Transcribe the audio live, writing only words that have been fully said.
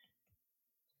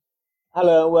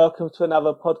Hello and welcome to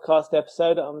another podcast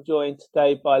episode. I'm joined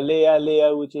today by Leah.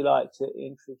 Leah, would you like to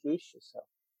introduce yourself?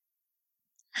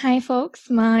 Hi, folks.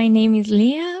 My name is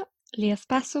Leah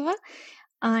Spasova.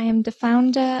 I am the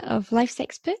founder of Life's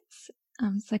Experts.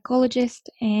 I'm a psychologist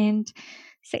and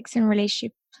sex and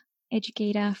relationship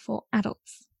educator for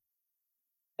adults.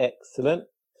 Excellent.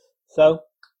 So,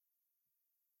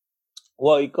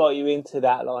 what got you into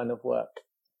that line of work?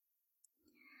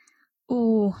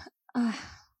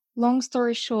 Long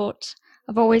story short,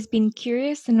 I've always been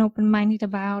curious and open-minded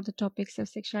about the topics of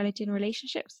sexuality and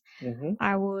relationships. Mm-hmm.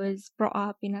 I was brought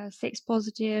up in a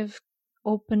sex-positive,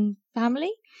 open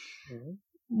family. Mm-hmm.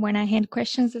 When I had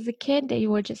questions as a kid, they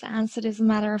were just answered as a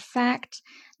matter of fact,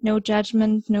 no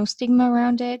judgment, no stigma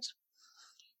around it.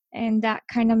 And that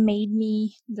kind of made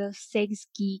me the sex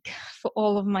geek for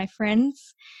all of my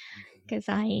friends because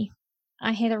I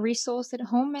had a resource at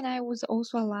home and I was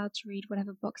also allowed to read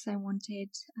whatever books I wanted.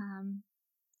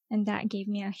 And that gave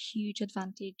me a huge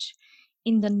advantage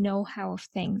in the know-how of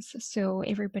things. So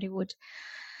everybody would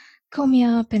call me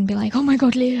up and be like, "Oh my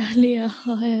God, Leah,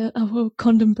 our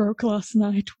condom broke last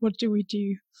night. What do we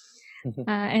do?"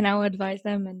 And I would advise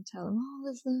them and tell them, "Oh,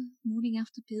 there's the morning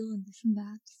after pill and this and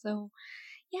that." So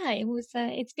yeah,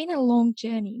 it's been a long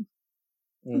journey,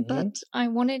 Mm-hmm. but I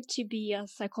wanted to be a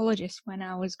psychologist when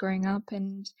I was growing up,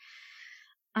 and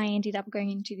I ended up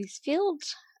going into this field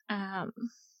um,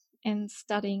 and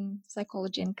studying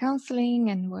psychology and counseling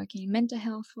and working in mental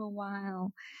health for a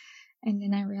while. And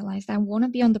then I realized I want to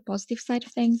be on the positive side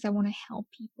of things. I want to help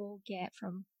people get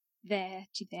from there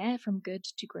to there, from good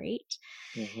to great,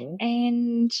 Mm-hmm.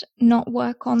 and not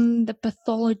work on the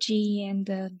pathology and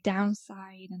the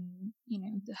downside and,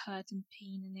 the hurt and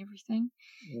pain and everything.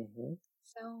 Mm-hmm.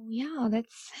 So yeah,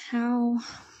 that's how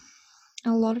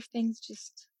a lot of things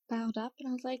just piled up. And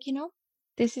I was like,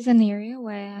 this is an area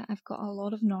where I've got a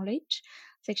lot of knowledge,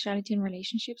 sexuality and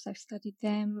relationships. I've studied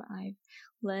them. I've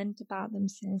learned about them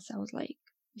since I was like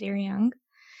very young.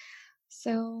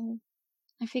 So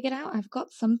I figured out I've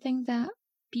got something that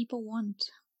people want.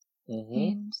 Mm-hmm.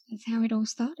 And that's how it all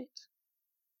started.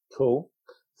 Cool.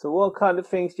 So, what kind of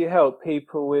things do you help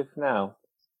people with now?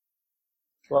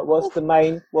 What's Oof,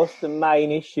 the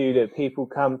main issue that people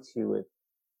come to you with?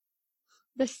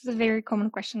 this is a very common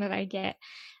question that I get.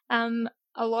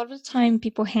 A lot of the time,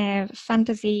 people have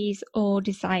fantasies or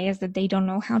desires that they don't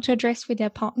know how to address with their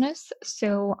partners.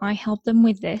 So I help them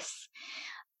with this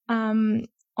on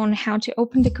how to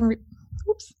open the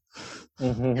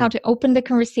Mm-hmm. how to open the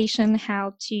conversation,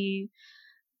 how to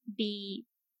be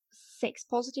sex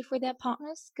positive with their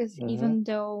partners. Because Mm-hmm. even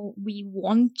though we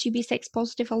want to be sex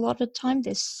positive, a lot of the time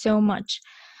there's so much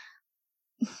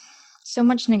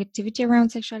negativity around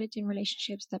sexuality and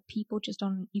relationships that people just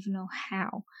don't even know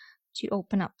how to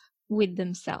open up with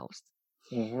themselves.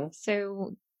 Mm-hmm.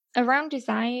 So around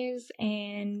desires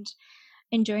and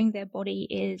enjoying their body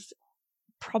is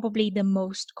probably the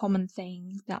most common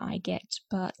thing that I get,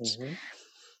 but Mm-hmm.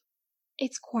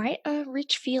 it's quite a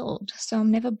rich field. So I'm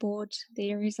never bored.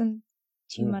 There isn't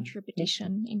too much Mm-hmm.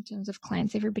 repetition in terms of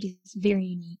clients. Everybody's very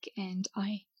unique and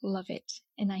I love it.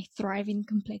 And I thrive in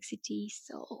complexity.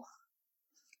 So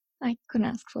I couldn't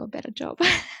ask for a better job.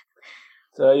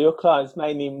 So, your clients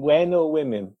mainly men or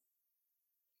women?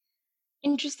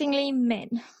 Interestingly, men.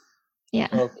 Yeah.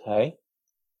 Okay.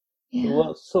 So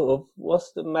Yeah.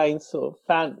 what's the main sort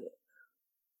of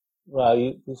well,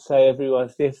 you say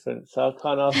everyone's different, so I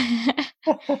can't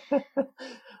ask.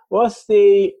 What's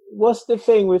the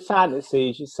thing with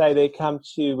fantasies? You say they come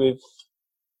to you with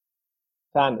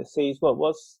fantasies.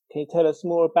 Can you tell us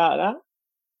more about that?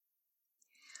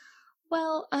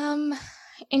 Well,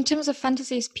 in terms of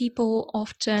fantasies, people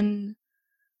often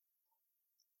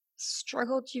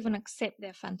struggle to even accept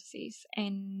their fantasies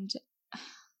and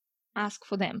ask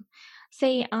for them.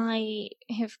 Say I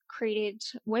have created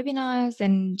webinars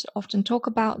and often talk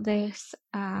about this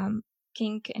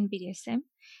kink and BDSM,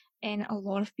 and a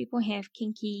lot of people have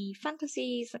kinky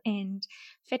fantasies and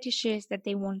fetishes that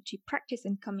they want to practice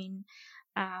and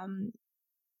um,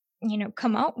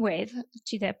 come out with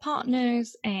to their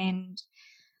partners, and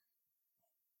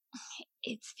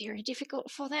it's very difficult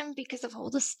for them because of all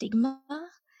the stigma,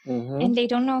 Mhm. and they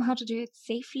don't know how to do it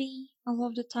safely. A lot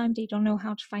of the time they don't know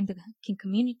how to find the kink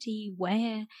community,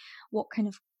 where, what kind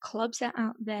of clubs are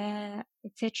out there,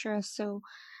 etc. So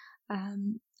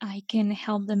I can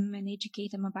help them and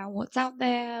educate them about what's out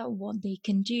there, what they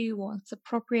can do, what's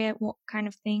appropriate, what kind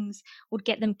of things would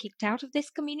get them kicked out of this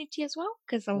community as well,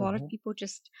 because a lot of Mhm. people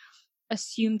just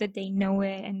assume that they know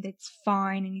it and it's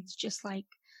fine and it's just like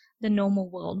the normal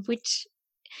world, which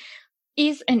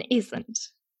is and isn't.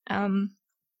 Um,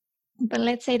 But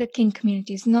let's say the kink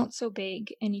community is not so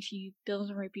big, and if you build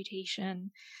a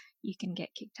reputation, you can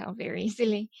get kicked out very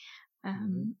easily.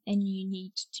 And you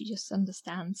need to just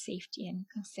understand safety and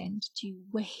consent to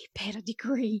way better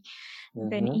degree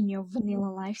than in your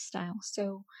vanilla lifestyle.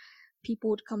 So people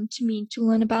would come to me to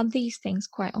learn about these things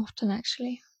quite often,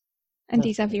 actually. And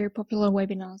these are very popular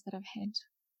webinars that I've had.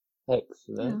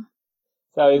 Excellent. Yeah.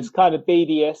 So it's kind of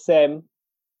BDSM.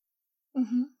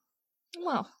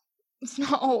 Well, it's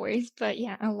not always, but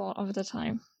yeah, a lot of the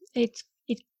time. It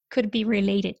could be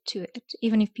related to it,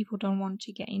 even if people don't want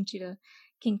to get into the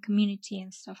kink community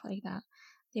and stuff like that.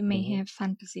 They may have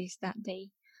fantasies that they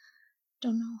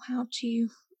don't know how to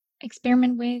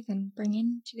experiment with and bring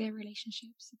into their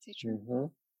relationships, etc.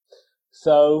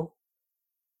 So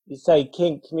you say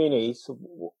kink community. So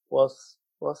what's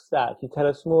that? Can you tell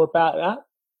us more about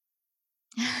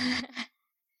that?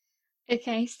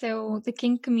 Okay, so the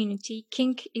kink community,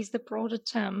 kink is the broader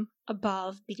term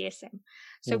above BDSM.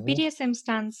 So BDSM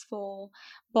stands for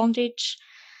bondage,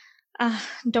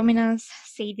 dominance,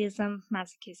 sadism,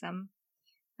 masochism,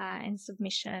 and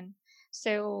submission.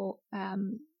 So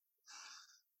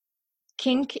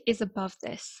kink is above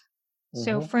this.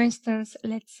 So for instance,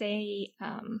 let's say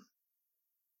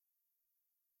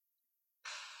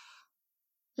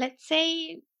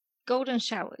golden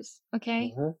showers,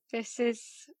 okay? This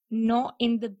is not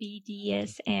in the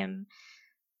BDSM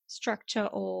structure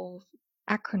or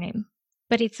acronym,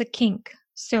 but it's a kink.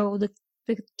 So the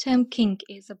term kink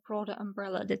is a broader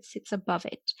umbrella that sits above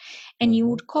it. And you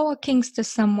would call a kinkster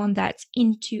someone that's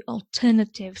into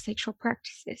alternative sexual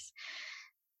practices.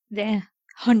 There are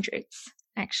hundreds,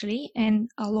 actually,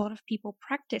 and a lot of people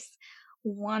practice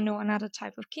one or another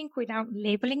type of kink without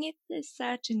labeling it as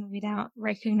such and without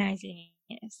recognizing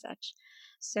it as such.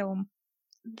 So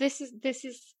this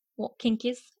is what kink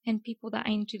is, and people that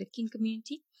are into the kink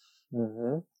community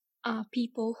are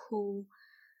people who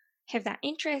have that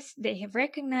interest, they have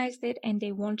recognized it, and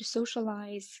they want to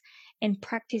socialize and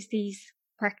practice these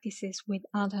practices with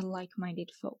other like-minded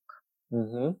folk.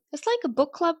 It's like a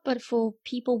book club, but for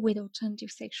people with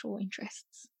alternative sexual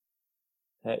interests.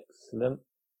 Excellent.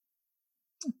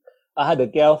 I had a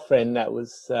girlfriend that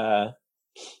was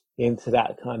into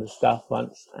that kind of stuff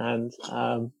once, and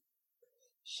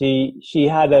she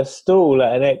had a stall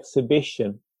at an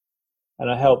exhibition, and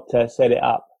I helped her set it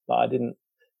up, but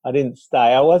I didn't stay.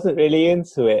 I wasn't really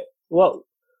into it. What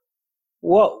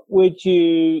would do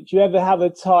you ever have a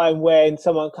time when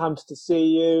someone comes to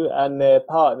see you and their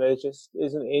partner just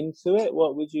isn't into it?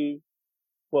 What would you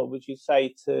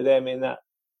say to them in that?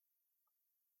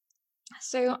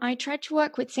 So I try to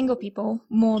work with single people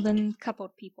more than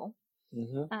coupled people.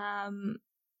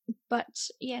 But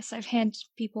yes, I've had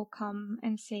people come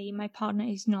and say my partner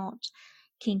is not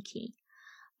kinky.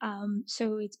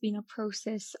 So it's been a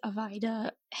process of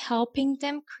either helping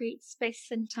them create space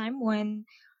and time when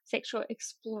sexual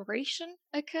exploration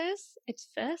occurs at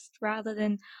first, rather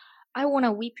than I want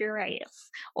to whip your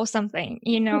ass or something.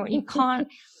 You can't.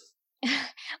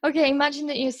 Okay, imagine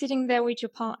that you're sitting there with your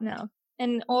partner,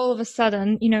 and all of a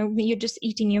sudden, you're just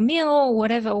eating your meal or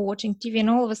whatever, or watching TV, and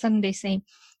all of a sudden they say,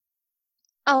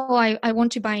 "Oh, I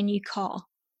want to buy a new car."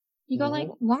 You go like,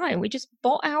 why? We just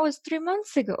bought ours 3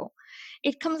 months ago.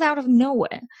 It comes out of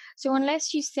nowhere. So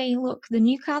unless you say, look, the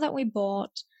new car that we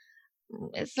bought,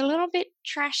 it's a little bit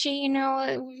trashy,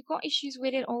 we've got issues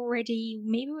with it already.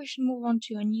 Maybe we should move on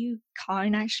to a new car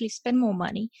and actually spend more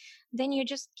money. Then you're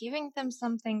just giving them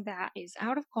something that is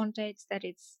out of context, that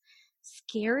it's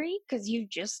scary because you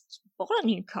just bought a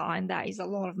new car and that is a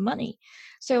lot of money.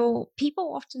 So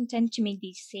people often tend to make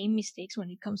these same mistakes when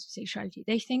it comes to sexuality.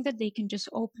 They think that they can just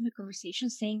open the conversation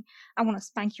saying, I want to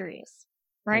spank your ass,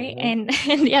 right? And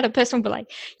the other person will be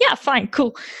like, yeah, fine,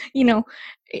 cool.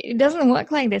 It doesn't work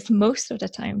like this most of the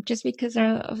time, just because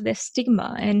of the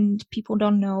stigma, and people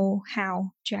don't know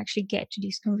how to actually get to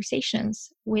these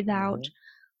conversations without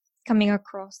coming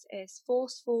across as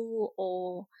forceful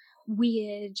or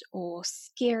weird or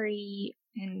scary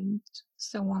and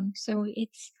so on. So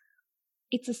it's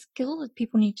a skill that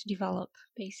people need to develop,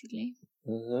 basically.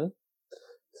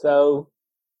 So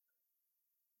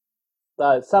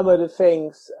like some of the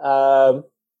things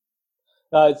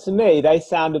like to me they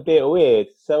sound a bit weird,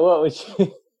 so what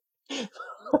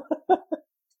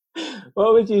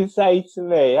would you say to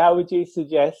me? How would you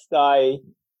suggest I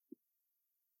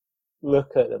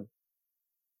look at them?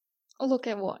 Look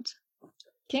at what?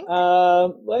 Kink?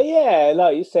 Well, yeah,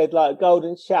 like you said, like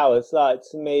golden showers. Like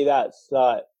to me, that's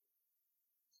like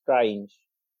strange.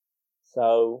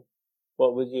 So,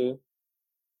 what would you?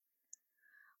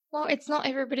 Well, it's not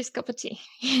everybody's cup of tea.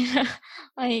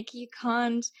 Like you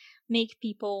can't make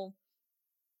people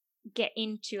get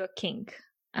into a kink.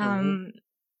 Mm-hmm.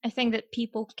 I think that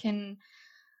people can,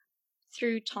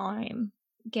 through time,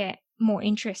 get more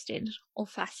interested or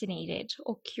fascinated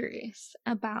or curious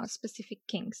about specific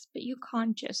kinks, but you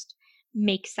can't just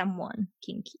make someone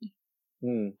kinky.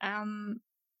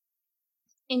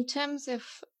 In terms of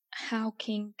how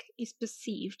kink is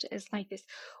perceived as like this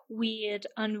weird,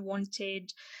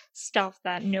 unwanted stuff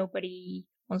that nobody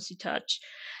wants to touch,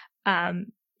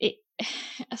 it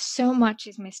so much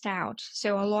is missed out.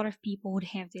 So a lot of people would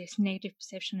have this negative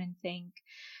perception and think,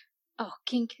 oh,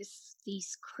 kink is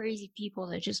these crazy people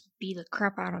that just beat the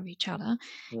crap out of each other.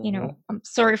 Mm-hmm. You know, I'm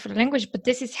sorry for the language, but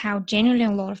this is how genuinely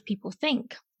a lot of people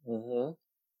think. Mm-hmm.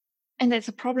 And that's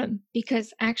a problem,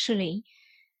 because actually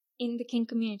in the kink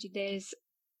community, there's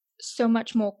so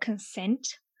much more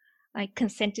consent. Like,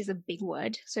 consent is a big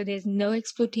word. So there's no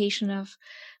exploitation of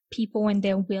people and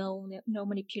their will, no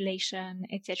manipulation,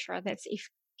 etc. That's if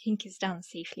kink is done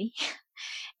safely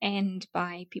and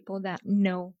by people that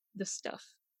know the stuff.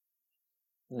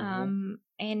 Mm-hmm.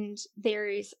 And there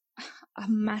is a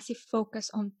massive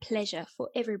focus on pleasure for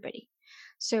everybody.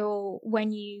 So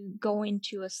when you go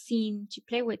into a scene to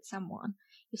play with someone,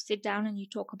 you sit down and you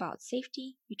talk about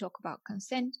safety, you talk about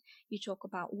consent, you talk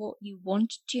about what you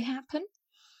want to happen,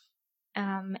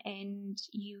 and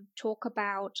you talk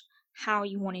about how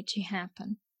you want it to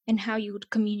happen and how you would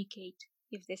communicate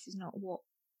if this is not what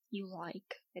you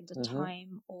like at the Mm-hmm.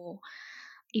 time, or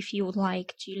if you would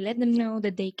like to let them know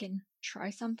that they can try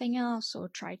something else or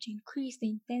try to increase the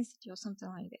intensity or something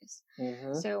like this.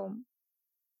 Mm-hmm. So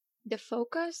the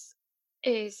focus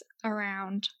is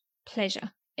around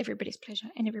pleasure, everybody's pleasure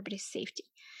and everybody's safety.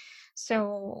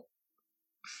 So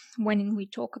when we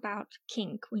talk about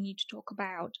kink, we need to talk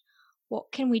about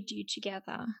what can we do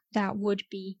together that would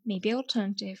be maybe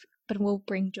alternative, but will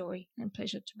bring joy and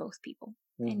pleasure to both people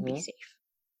and be safe.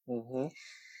 Mm-hmm.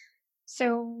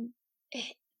 So,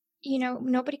 you know,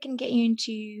 nobody can get you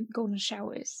into golden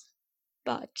showers,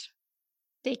 but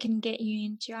they can get you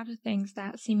into other things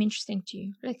that seem interesting to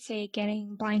you. Let's say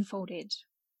getting blindfolded.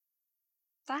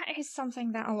 That is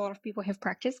something that a lot of people have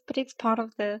practiced, but it's part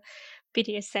of the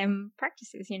BDSM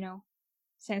practices, you know,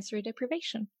 sensory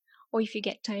deprivation. Or if you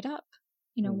get tied up,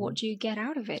 you know, what do you get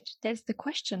out of it? That's the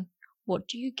question. What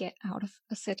do you get out of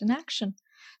a certain action?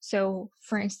 So,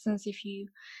 for instance, if you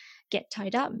get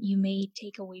tied up, you may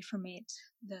take away from it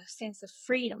the sense of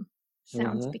freedom.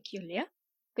 Sounds peculiar,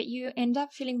 but you end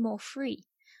up feeling more free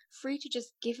to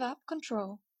just give up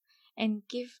control and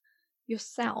give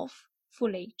yourself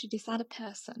fully to this other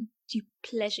person to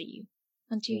pleasure you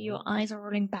until your eyes are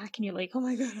rolling back and you're like, oh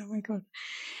my God.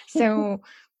 So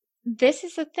this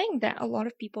is a thing that a lot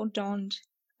of people don't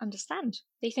understand.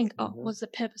 They think, oh, what's the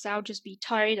purpose? I'll just be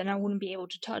tired and I wouldn't be able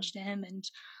to touch them and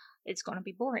it's going to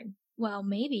be boring. Well,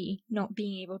 maybe not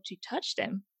being able to touch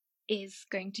them is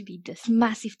going to be this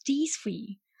massive tease for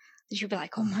you. That you'll be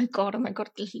like, oh my God,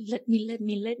 let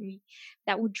me.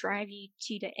 That would drive you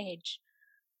to the edge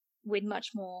with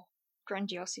much more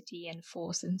grandiosity and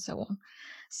force and so on.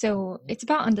 So it's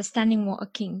about understanding what a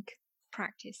kink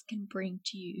practice can bring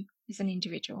to you as an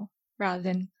individual, rather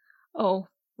than, oh,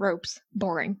 ropes,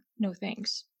 boring, no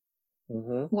thanks.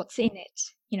 What's in it,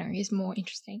 you know, is more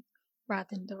interesting rather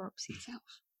than the ropes itself.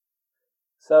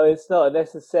 So it's not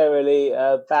necessarily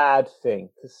a bad thing.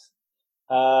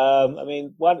 I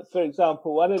mean, for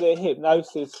example, one of the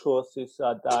hypnosis courses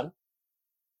I've done,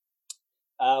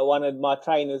 one of my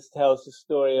trainers tells a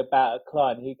story about a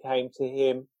client who came to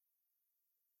him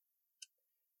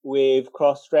with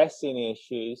cross-dressing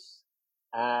issues,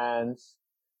 and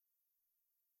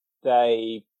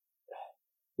they,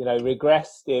 you know,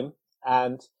 regressed him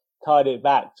and tied it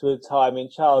back to a time in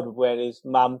childhood when his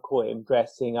mum caught him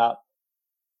dressing up,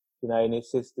 you know, in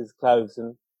his sister's clothes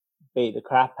and beat the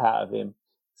crap out of him.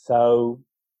 So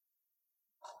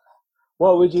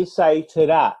what would you say to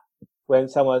that when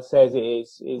someone says it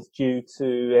is due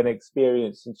to an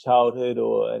experience in childhood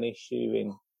or an issue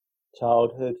in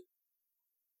childhood?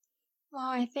 Well,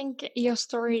 I think your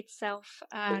story itself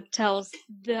tells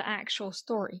the actual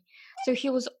story. So he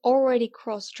was already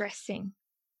cross-dressing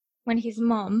when his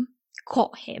mom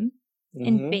caught him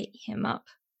and beat him up.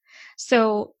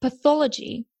 So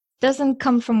pathology doesn't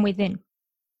come from within.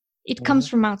 It comes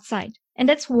from outside. And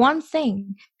that's one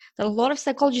thing that a lot of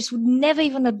psychologists would never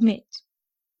even admit.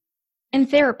 And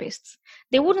therapists,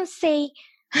 they wouldn't say,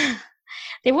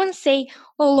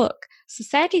 oh, look,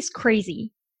 society's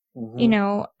crazy, you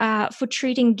know, for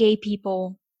treating gay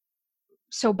people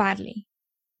so badly.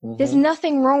 There's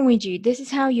nothing wrong with you. This is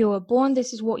how you were born.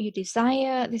 This is what you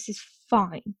desire. This is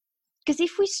fine. Because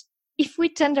if we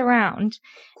turned around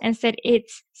and said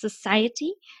it's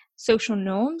society, social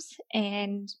norms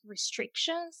and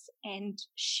restrictions and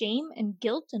shame and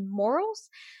guilt and morals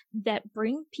that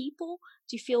bring people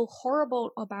to feel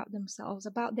horrible about themselves,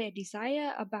 about their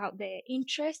desire, about their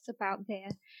interests, about their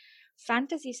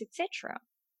fantasies, etc.,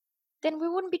 then we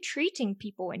wouldn't be treating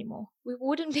people anymore. We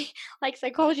wouldn't be, like,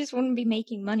 psychologists wouldn't be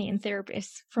making money and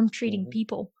therapists from treating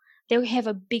people. They would have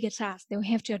a bigger task. They would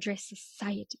have to address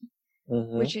society,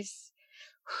 which is,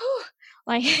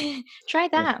 like, try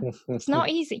that. It's not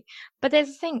easy. But there's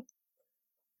the thing.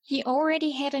 He already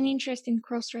had an interest in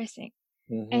cross-dressing.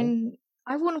 And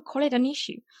I wouldn't call it an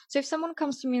issue. So if someone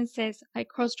comes to me and says, I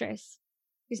cross-dress,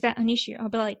 is that an issue? I'll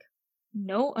be like,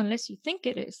 no, unless you think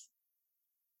it is.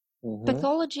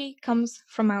 Pathology comes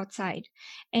from outside.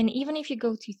 And even if you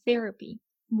go to therapy,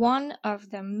 one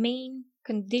of the main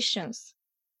conditions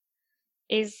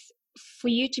is for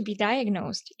you to be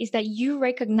diagnosed is that you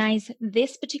recognize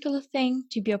this particular thing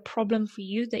to be a problem for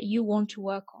you that you want to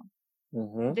work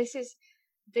on. This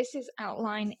is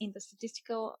outlined in the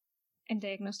Statistical and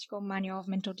Diagnostical Manual of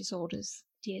Mental Disorders,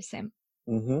 DSM.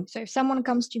 So if someone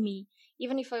comes to me,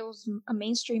 even if I was a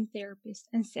mainstream therapist,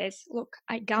 and says, look,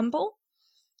 I gamble,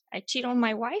 I cheat on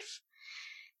my wife,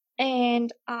 and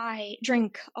I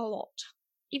drink a lot.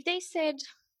 If they said,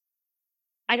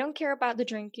 I don't care about the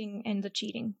drinking and the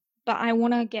cheating, but I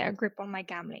want to get a grip on my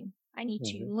gambling, I need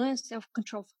to learn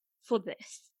self-control for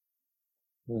this.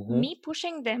 Me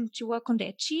pushing them to work on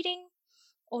their cheating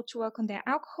or to work on their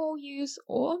alcohol use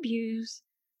or abuse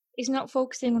is not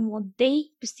focusing on what they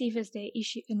perceive as their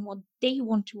issue and what they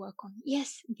want to work on.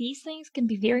 Yes, these things can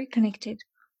be very connected.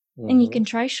 And you can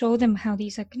try show them how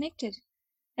these are connected.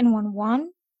 And when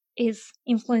one is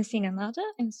influencing another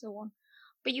and so on.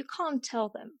 But you can't tell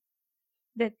them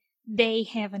that they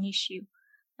have an issue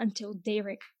until they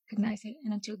recognize it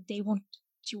and until they want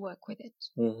to work with it.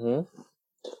 So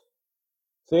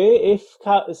if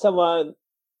someone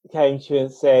came to you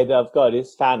and said, I've got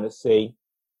this fantasy,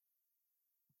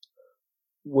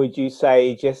 would you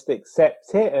say just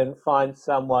accept it and find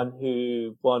someone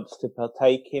who wants to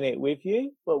partake in it with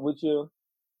you? What would you?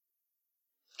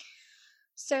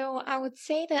 So I would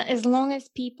say that as long as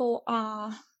people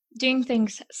are doing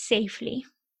things safely,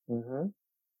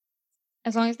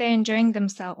 as long as they're enjoying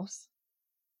themselves,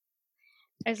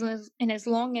 as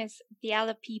long as the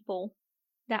other people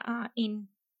that are in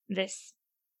this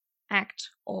act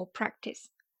or practice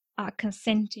are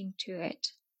consenting to it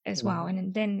as well,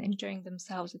 and then enjoying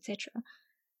themselves, etc.,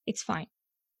 it's fine.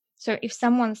 So if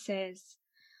someone says,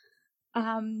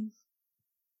 I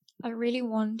really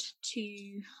want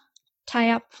to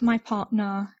tie up my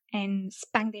partner and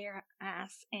spank their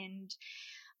ass and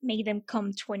make them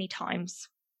come 20 times,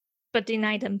 but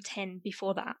deny them 10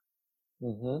 before that,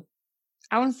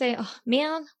 I wouldn't say, oh,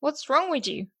 man, what's wrong with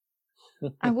you?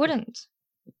 I wouldn't.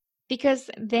 Because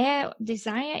their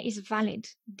desire is valid.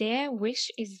 Their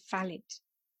wish is valid.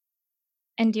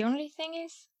 And the only thing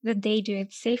is that they do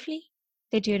it safely,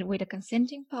 they do it with a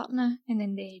consenting partner, and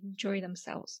then they enjoy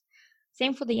themselves.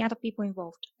 Same for the other people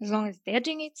involved. As long as they're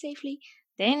doing it safely,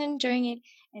 they're enjoying it,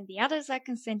 and the others are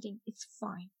consenting, it's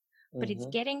fine. But it's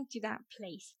getting to that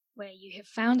place where you have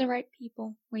found the right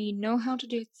people, where you know how to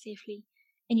do it safely,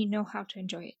 and you know how to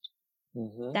enjoy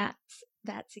it.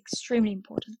 That's extremely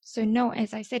important. So no,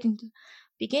 as I said in the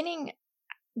beginning,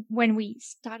 when we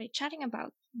started chatting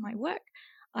about my work,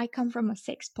 I come from a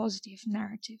sex positive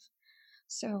narrative.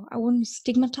 So I wouldn't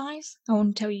stigmatize. I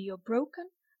wouldn't tell you you're broken.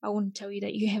 I wouldn't tell you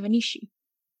that you have an issue.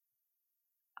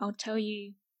 I'll tell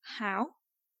you how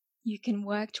you can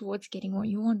work towards getting what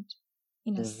you want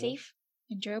in a safe,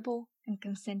 enjoyable, and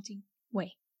consenting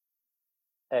way.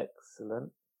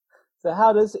 Excellent. So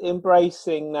how does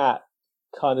embracing that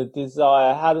kind of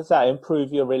desire, how does that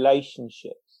improve your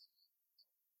relationships?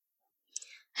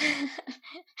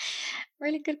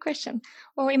 Really good question.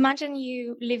 Well, imagine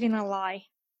you live in a lie.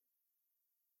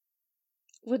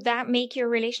 Would that make your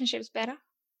relationships better?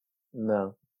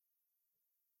 No.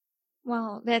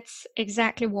 Well, that's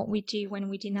exactly what we do when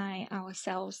we deny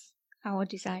ourselves our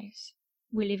desires.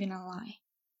 We live in a lie.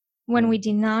 When we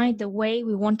deny the way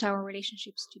we want our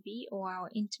relationships to be or our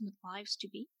intimate lives to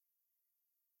be.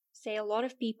 Say a lot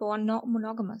of people are not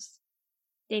monogamous.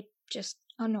 They just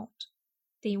are not.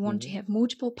 They want to have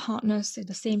multiple partners at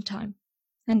the same time.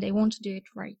 And they want to do it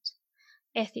right,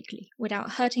 ethically,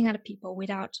 without hurting other people,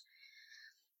 without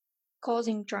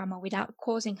causing drama, without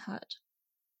causing hurt.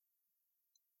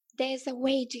 There's a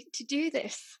way to do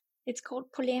this. It's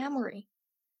called polyamory.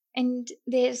 And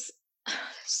there's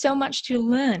so much to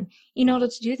learn in order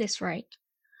to do this right.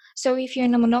 So if you're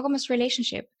in a monogamous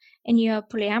relationship and you're a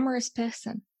polyamorous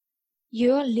person,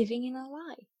 you're living in a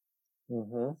lie.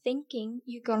 Mm-hmm. thinking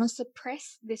you're gonna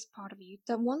suppress this part of you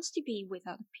that wants to be with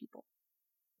other people.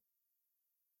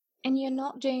 And you're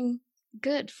not doing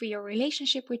good for your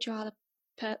relationship with your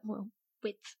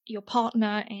with your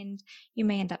partner, and you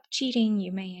may end up cheating,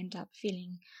 you may end up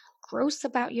feeling gross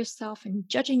about yourself and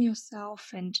judging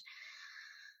yourself, and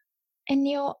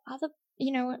your other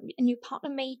and your partner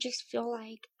may just feel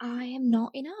like, I am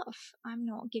not enough, I'm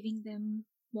not giving them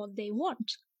what they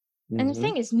want. And the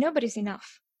thing is, nobody's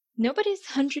enough. Nobody's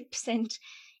 100%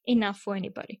 enough for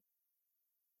anybody.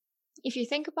 If you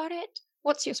think about it,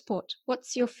 what's your sport?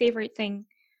 What's your favorite thing,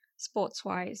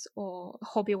 sports-wise or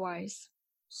hobby-wise?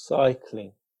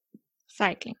 Cycling.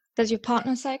 Cycling. Does your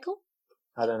partner cycle?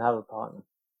 I don't have a partner.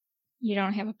 You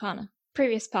don't have a partner.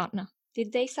 Previous partner,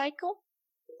 did they cycle?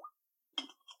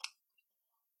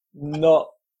 Not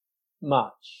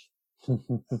much.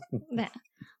 Nah.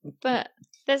 But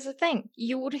there's the thing.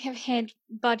 You would have had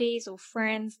buddies or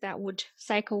friends that would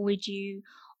cycle with you,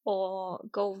 or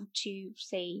go to,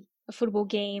 say, a football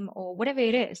game or whatever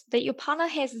it is that your partner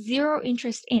has zero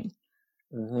interest in.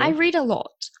 I read a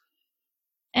lot,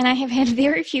 and I have had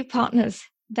very few partners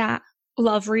that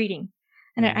love reading,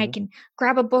 and I can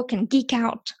grab a book and geek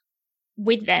out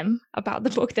with them about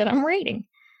the book that I'm reading.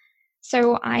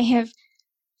 So I have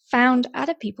found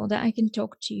other people that I can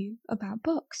talk to about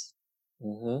books.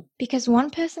 Because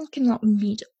one person cannot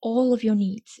meet all of your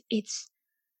needs. It's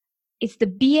the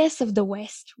BS of the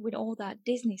West with all that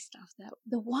Disney stuff, that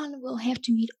the one will have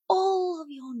to meet all of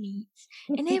your needs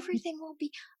and everything will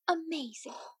be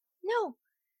amazing. No,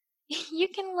 you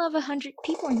can love 100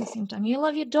 people in the same time. You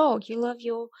love your dog, you love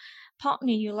your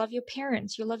partner, you love your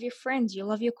parents, you love your friends, you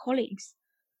love your colleagues,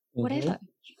 whatever.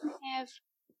 You have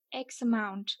X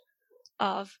amount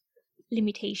of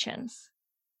limitations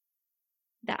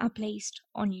that are placed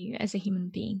on you as a human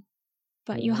being.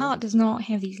 But your heart does not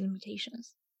have these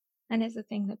limitations. And that's the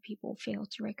thing that people fail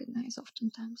to recognize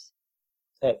oftentimes.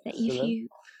 Excellent. That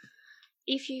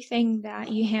if you think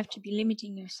that you have to be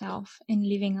limiting yourself and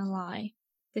living a lie,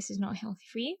 this is not healthy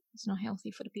for you. It's not healthy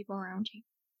for the people around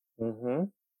you.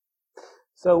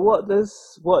 So what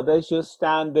does your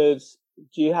standards,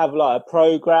 do you have like a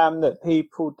program that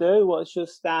people do? What's your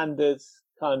standards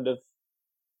kind of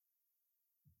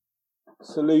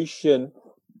solution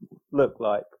look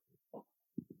like?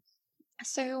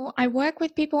 So I work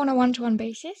with people on a one-to-one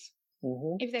basis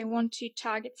if they want to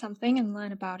target something and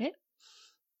learn about it.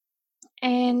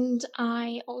 And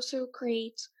I also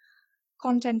create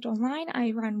content online.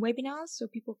 I run webinars so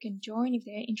people can join if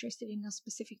they're interested in a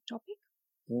specific topic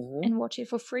and watch it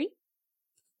for free.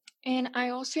 And I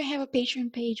also have a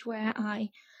Patreon page where I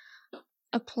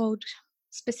upload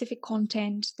specific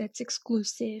content that's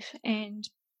exclusive, and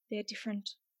there are different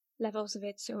levels of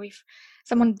it. So if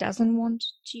someone doesn't want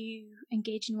to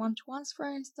engage in one-to-ones, for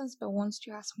instance, but wants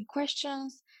to ask me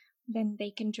questions, then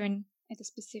they can join at a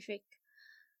specific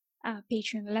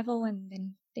Patreon level, and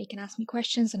then they can ask me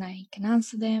questions and I can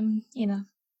answer them in a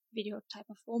video type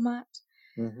of format.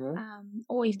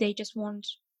 Or if they just want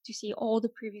to see all the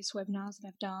previous webinars that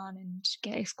I've done and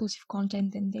get exclusive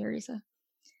content, then there is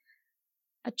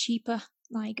a cheaper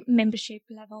like membership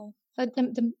level.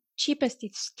 The cheapest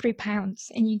is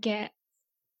 £3, and you get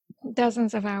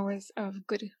dozens of hours of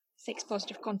good sex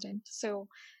positive content. So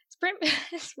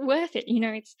it's worth it.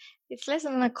 It's less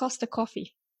than the cost of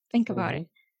coffee. Think about it.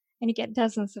 And you get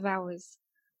dozens of hours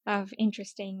of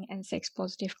interesting and sex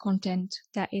positive content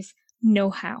that is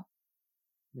know-how.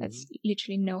 That's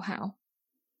literally know-how.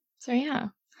 So yeah,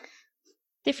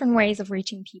 different ways of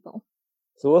reaching people.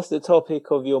 So what's the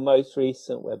topic of your most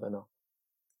recent webinar?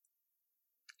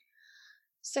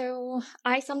 So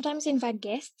I sometimes invite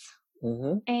guests,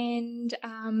 and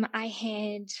I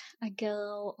had a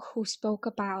girl who spoke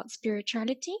about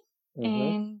spirituality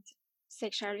and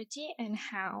sexuality, and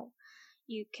how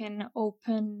you can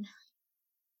open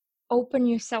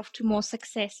yourself to more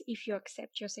success if you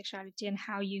accept your sexuality, and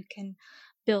how you can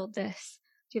build this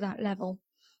to that level.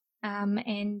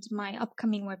 And my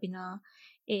upcoming webinar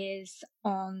is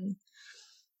on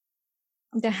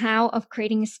the how of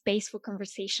creating a space for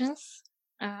conversations,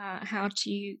 how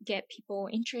to get people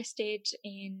interested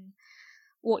in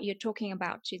what you're talking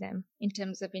about to them in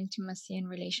terms of intimacy and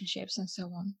relationships and so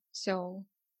on. So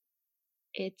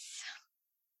it's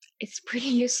pretty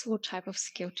useful type of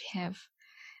skill to have.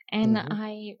 And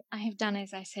I have done,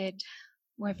 as I said,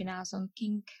 webinars on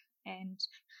kink and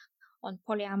on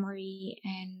polyamory,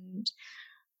 and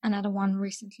another one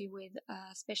recently with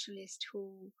a specialist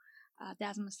who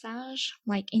does massage,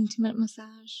 like intimate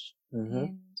massage,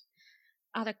 and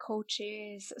other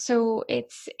coaches. So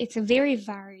it's a very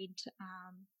varied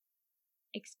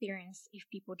experience if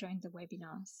people join the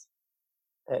webinars.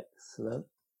 Excellent.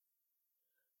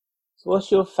 So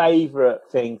what's your favourite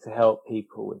thing to help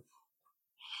people with?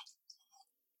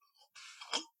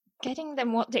 Getting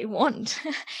them what they want,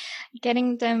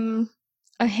 getting them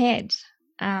ahead.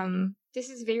 This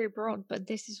is very broad, but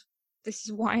this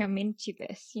is why I'm into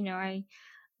this. I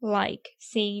like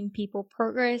seeing people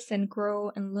progress and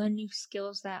grow and learn new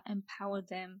skills that empower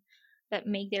them, that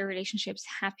make their relationships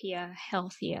happier,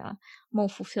 healthier, more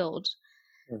fulfilled.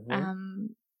 Mm-hmm.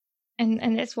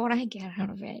 And that's what I get out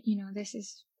of it. This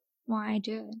is why I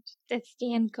do it. That's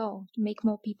the end goal, to make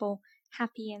more people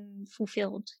happy and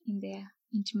fulfilled in their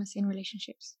intimacy and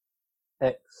relationships.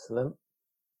 Excellent.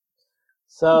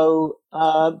 So,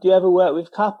 do you ever work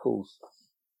with couples?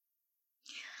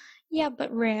 Yeah,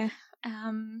 but rare.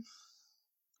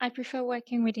 I prefer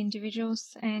working with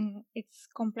individuals, and it's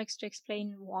complex to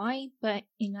explain why, but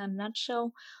in a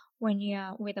nutshell, when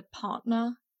you're with a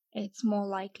partner, it's more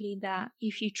likely that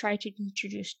if you try to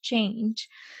introduce change,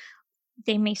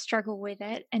 they may struggle with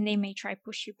it and they may try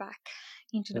push you back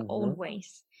into the old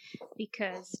ways,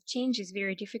 because change is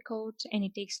very difficult and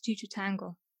it takes two to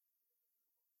tango.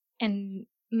 And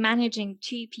managing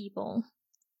two people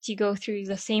to go through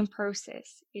the same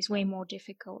process is way more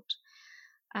difficult.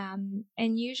 And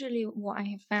usually what I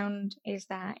have found is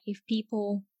that if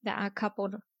people that are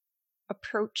coupled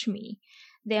approach me,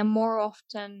 they're more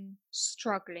often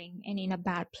struggling and in a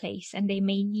bad place, and they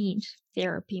may need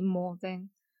therapy more than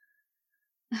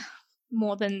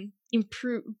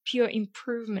pure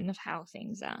improvement of how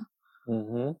things are.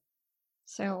 Mm-hmm.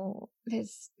 So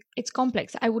it's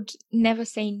complex. I would never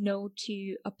say no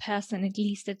to a person, at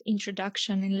least at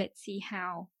introduction, and let's see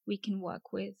how we can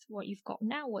work with what you've got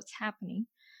now, what's happening.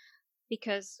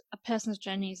 Because a person's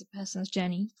journey is a person's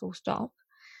journey, full stop.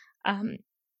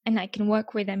 And I can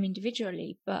work with them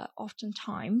individually, but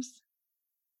oftentimes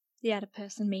the other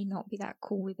person may not be that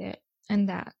cool with it, and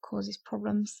that causes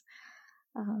problems.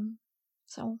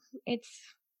 So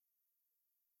it's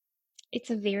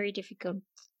a very difficult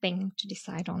thing to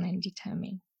decide on and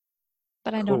determine.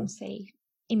 But I don't say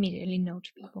immediately no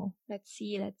to people. Let's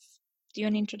do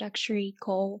an introductory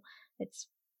call. Let's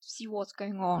see what's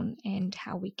going on and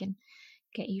how we can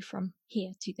get you from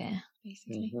here to there,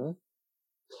 basically. Mm-hmm.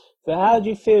 So how do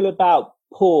you feel about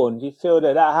porn? Do you feel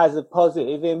that has a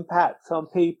positive impact on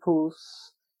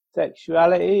people's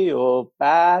sexuality or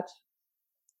bad?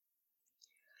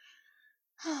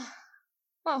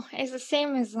 Well, it's the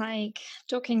same as like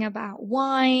talking about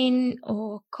wine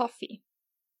or coffee.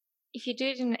 If you do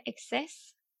it in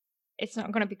excess, it's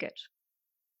not going to be good.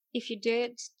 If you do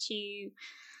it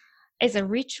as a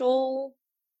ritual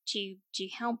to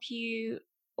help you,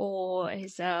 or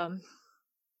as a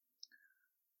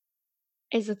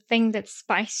thing that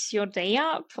spices your day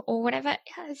up or whatever,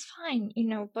 yeah, it's fine,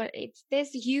 but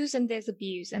there's use and there's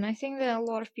abuse. And I think that a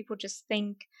lot of people just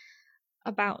think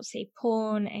about, say,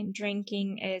 porn and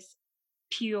drinking as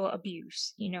pure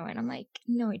abuse, and I'm like,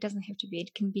 no, it doesn't have to be.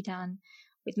 It can be done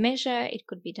with measure. It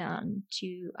could be done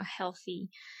to a healthy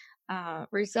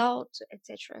result,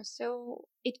 etc. So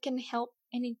it can help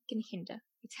and it can hinder.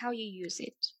 It's how you use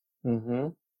it. Mm-hmm.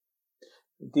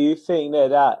 Do you think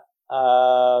that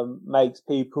makes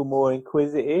people more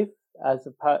inquisitive as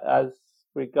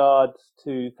regards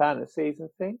to fantasies and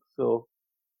things, or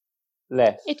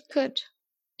less? It could.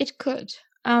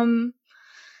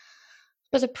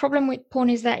 But the problem with porn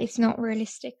is that it's not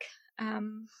realistic.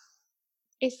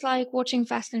 It's like watching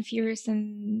Fast and Furious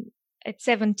at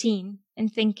 17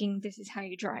 and thinking this is how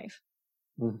you drive.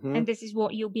 Mm-hmm. And this is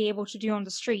what you'll be able to do on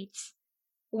the streets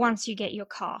once you get your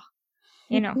car.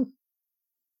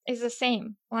 It's the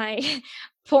same. Like,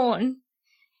 porn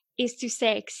is to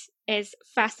sex as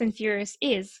Fast and Furious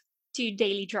is to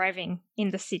daily driving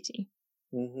in the city.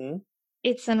 Mm-hmm.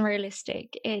 It's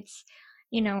unrealistic. It's,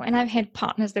 and I've had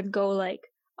partners that go like,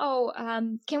 oh,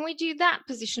 can we do that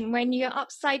position when you're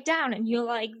upside down and you're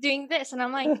like doing this? And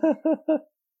I'm like,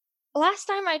 last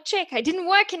time I checked, I didn't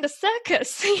work in the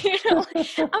circus.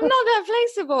 I'm not that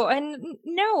flexible. And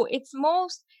no, it's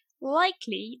most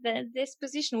likely that this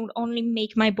position would only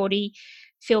make my body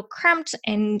feel cramped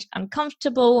and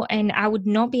uncomfortable, and I would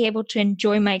not be able to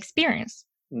enjoy my experience.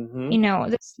 Mm-hmm.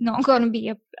 That's not going to be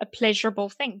a pleasurable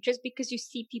thing. Just because you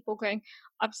see people going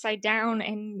upside down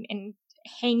and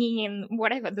hanging and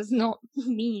whatever does not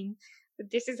mean that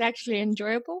this is actually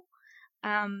enjoyable.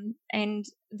 And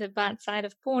the bad side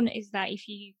of porn is that if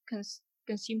you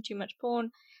consume too much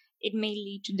porn, it may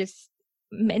lead to this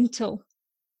mental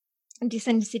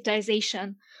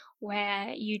desensitization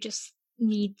where you just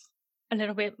need a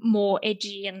little bit more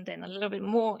edgy and then a little bit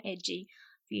more edgy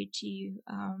for you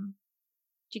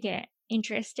to get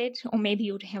interested. Or maybe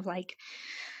you would have like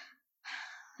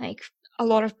like a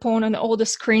lot of porn on all the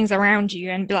screens around you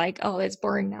and be like, oh, it's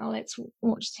boring now, let's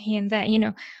watch here and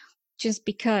there, just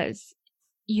because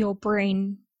your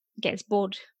brain gets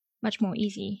bored much more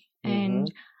easy.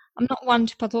 And I'm not one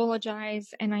to pathologize,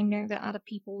 and I know that other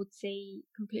people would say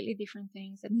completely different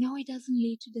things, that no, it doesn't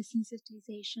lead to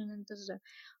desensitization and da.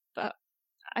 But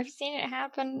I've seen it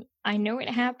happen, I know it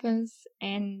happens,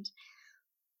 and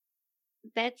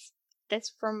that's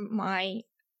from my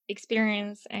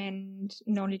experience and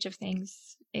knowledge of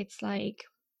things. It's the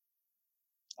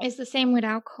same with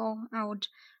alcohol. I would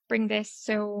bring this.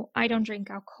 So I don't drink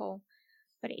alcohol,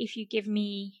 but if you give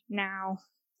me now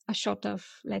a shot of,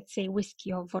 let's say,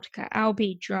 whiskey or vodka, I'll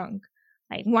be drunk,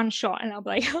 like one shot, and I'll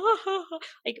be like,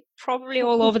 like probably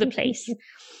all over the place.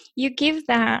 You give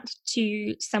that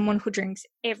to someone who drinks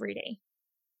every day,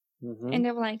 and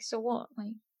they're like, so what?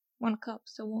 Like 1 cup,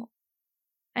 so what?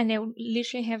 And they will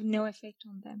literally have no effect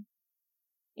on them.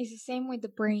 It's the same with the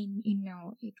brain,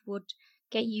 it would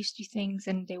get used to things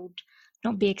and they would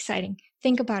not be exciting.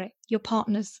 Think about it. Your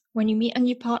partners, when you meet a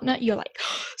new partner, you're like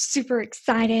super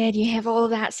excited. You have all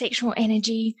that sexual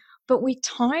energy. But with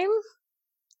time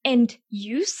and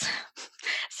use,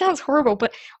 sounds horrible,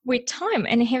 but with time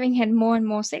and having had more and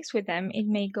more sex with them, it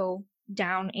may go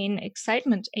down in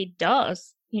excitement. It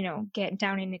does, get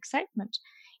down in excitement.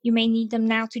 You may need them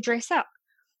now to dress up.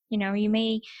 You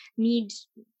may need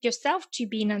yourself to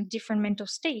be in a different mental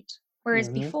state. Whereas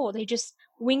before, they just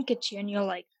wink at you and you're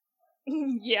like,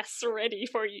 yes, ready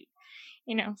for you.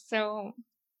 So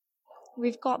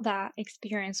we've got that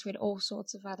experience with all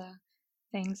sorts of other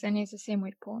things. And it's the same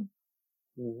with porn.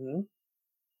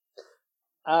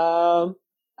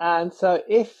 And so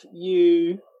if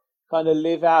you kind of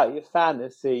live out your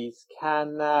fantasies,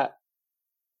 can that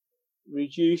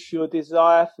reduce your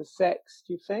desire for sex,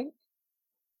 do you think?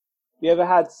 Have you ever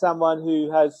had someone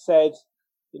who has said,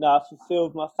 I've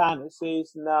fulfilled my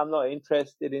fantasies and now I'm not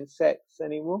interested in sex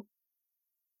anymore?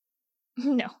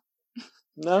 No.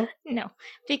 No? No.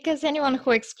 Because anyone who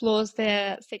explores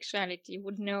their sexuality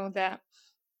would know that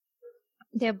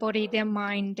their body, their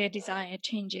mind, their desire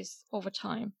changes over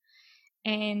time.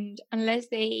 And unless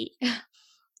they...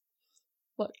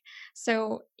 Look,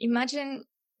 so imagine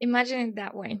it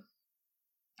that way.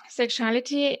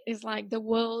 Sexuality is like the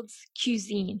world's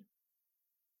cuisine.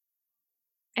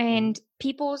 And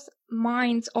people's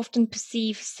minds often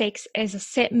perceive sex as a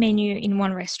set menu in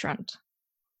one restaurant.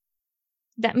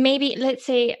 That maybe, let's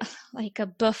say, like a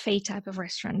buffet type of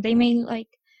restaurant. They may like,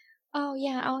 oh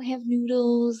yeah, I'll have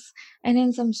noodles and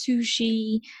then some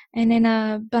sushi and then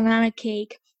a banana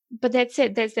cake. But that's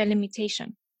it. That's their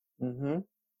limitation.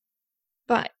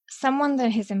 But someone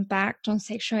that has embarked on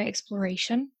sexual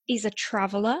exploration is a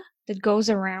traveler that goes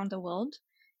around the world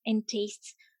and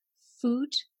tastes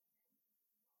food,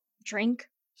 drink,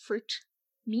 fruit,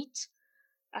 meat,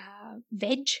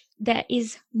 veg that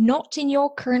is not in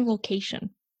your current location,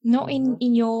 not in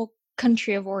your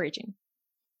country of origin.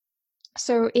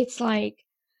 So it's like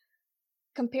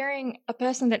comparing a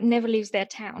person that never leaves their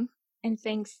town and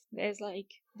thinks there's like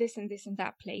this and this and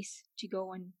that place to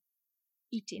go and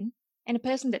eat in, and a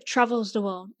person that travels the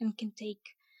world and can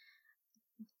take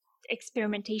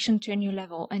experimentation to a new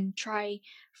level and try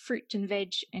fruit and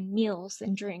veg and meals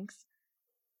and drinks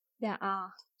that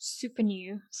are super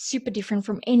new, super different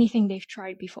from anything they've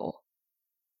tried before.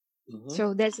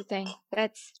 So that's the thing.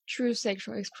 That's true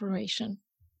sexual exploration.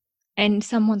 And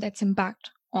someone that's embarked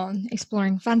on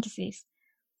exploring fantasies,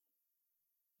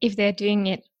 if they're doing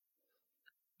it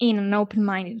in an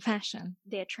open-minded fashion,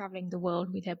 they're traveling the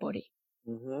world with their body.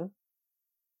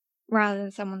 Rather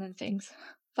than someone that thinks,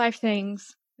 5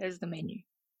 things, there's the menu.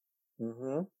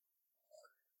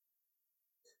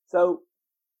 So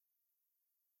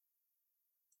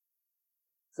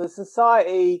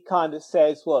society kind of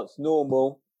says what's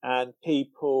normal and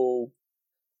people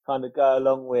kind of go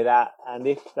along with that, and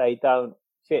if they don't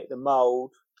fit the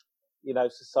mold,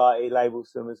 society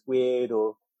labels them as weird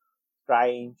or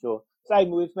strange, or same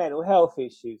with mental health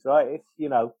issues, right?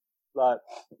 If like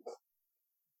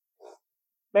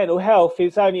mental health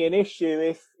is only an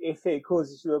issue if it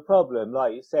causes you a problem,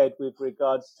 like you said, with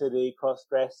regards to the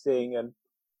cross-dressing and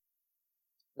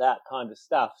that kind of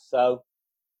stuff. So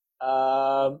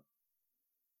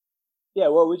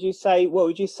what would you say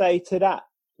to that?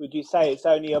 Would you say it's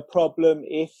only a problem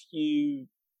if you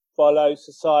follow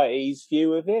society's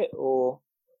view of it, or?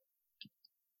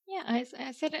 Yeah, I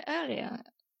said it earlier.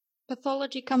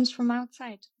 Pathology comes from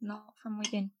outside, not from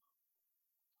within.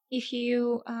 If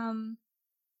you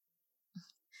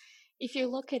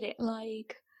look at it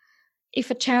like,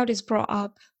 if a child is brought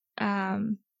up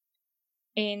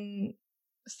in,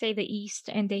 say, the East,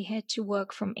 and they had to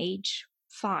work from age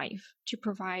 5 to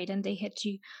provide, and they had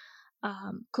to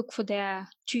cook for their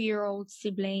 2-year-old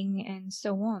sibling and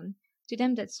so on. To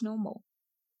them, that's normal.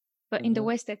 But in the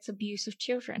West, that's abuse of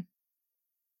children.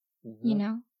 You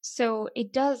know? So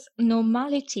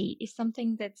normality is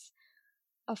something that's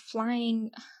a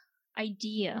flying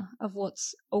idea of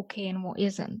what's okay and what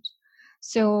isn't.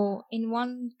 So in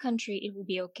one country, it will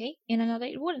be okay. In another,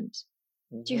 it wouldn't.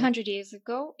 200 years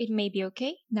ago, it may be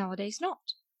okay. Nowadays, not.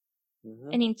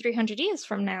 And in 300 years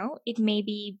from now, it may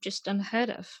be just unheard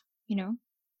of, you know?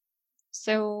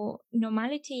 So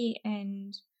normality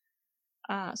and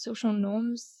social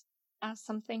norms are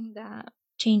something that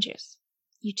changes.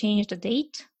 You change the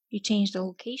date, you change the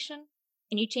location,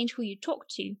 and you change who you talk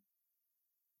to,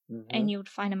 and you would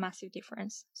find a massive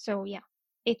difference. So yeah,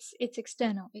 it's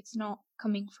external. It's not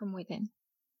coming from within.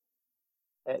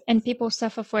 And people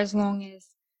suffer for as long as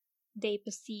they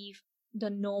perceive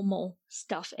the normal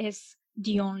stuff as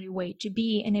the only way to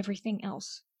be, and everything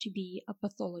else to be a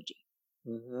pathology.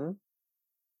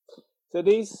 So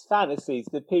these fantasies,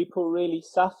 do people really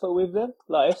suffer with them?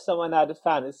 Like if someone had a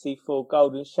fantasy for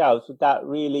golden showers, would that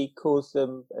really cause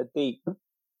them a deep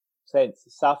sense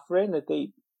of suffering, a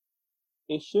deep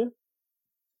issue?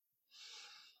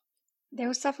 They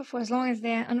will suffer for as long as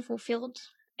they're unfulfilled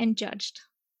and judged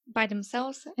by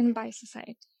themselves and by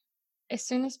society. As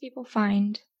soon as people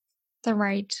find the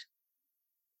right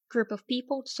group of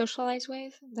people to socialize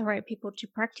with, the right people to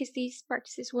practice these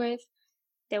practices with,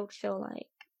 they would feel like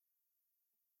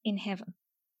in heaven.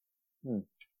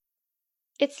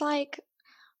 It's like,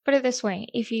 put it this way,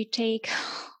 if you take,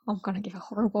 I'm going to give a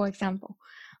horrible example,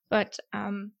 but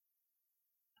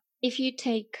if you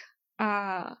take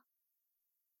a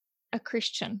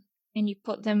Christian and you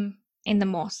put them in the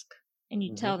mosque and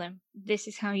you tell them this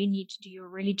is how you need to do your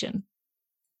religion,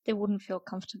 they wouldn't feel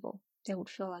comfortable. They would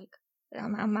feel like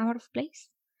I'm out of place.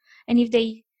 And if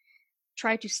they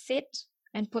try to sit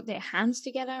and put their hands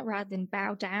together rather than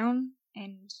bow down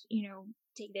and, you know,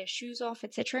 take their shoes off,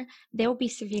 etc., they will be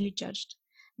severely judged.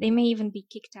 They may even be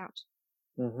kicked out,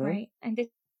 right? And this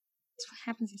is what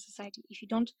happens in society. If you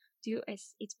don't do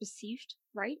as it's perceived,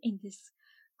 right, in this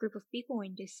group of people,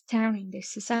 in this town, in this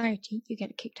society, you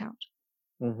get kicked out.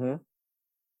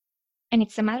 And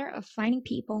it's a matter of finding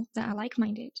people that are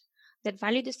like-minded, that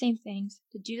value the same things,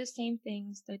 that do the same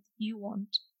things that you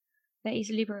want, that is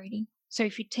liberating. So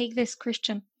if you take this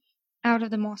Christian out of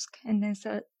the mosque and then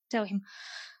tell him,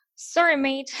 sorry,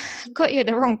 mate, got you at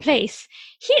the wrong place.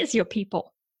 Here's your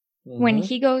people. When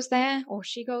he goes there or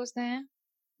she goes there,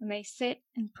 and they sit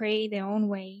and pray their own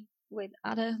way with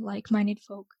other like-minded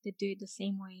folk that do it the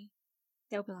same way,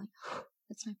 they'll be like,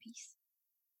 that's my peace,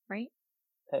 right?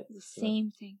 Excellent. The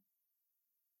same thing.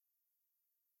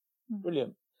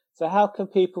 Brilliant. So how can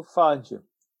people find you?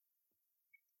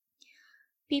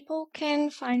 People can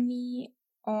find me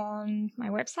on my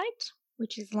website,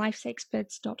 which is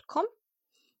lifesexperts.com.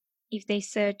 If they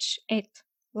search at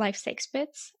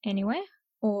Lifesexperts anywhere,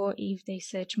 or if they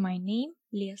search my name,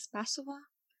 Lia Spasova,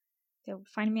 they will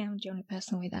find me. I'm the only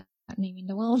person with that name in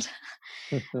the world.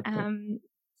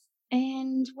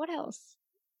 And what else?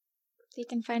 They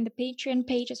can find the Patreon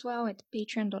page as well at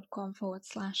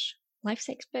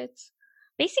patreon.com/lifesexperts.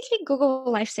 Basically, Google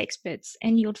Lifesexperts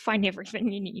and you'll find everything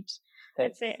you need.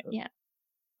 That's it, yeah.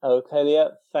 Okay,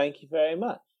 Lia, thank you very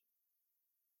much.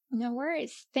 No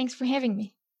worries. Thanks for having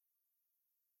me.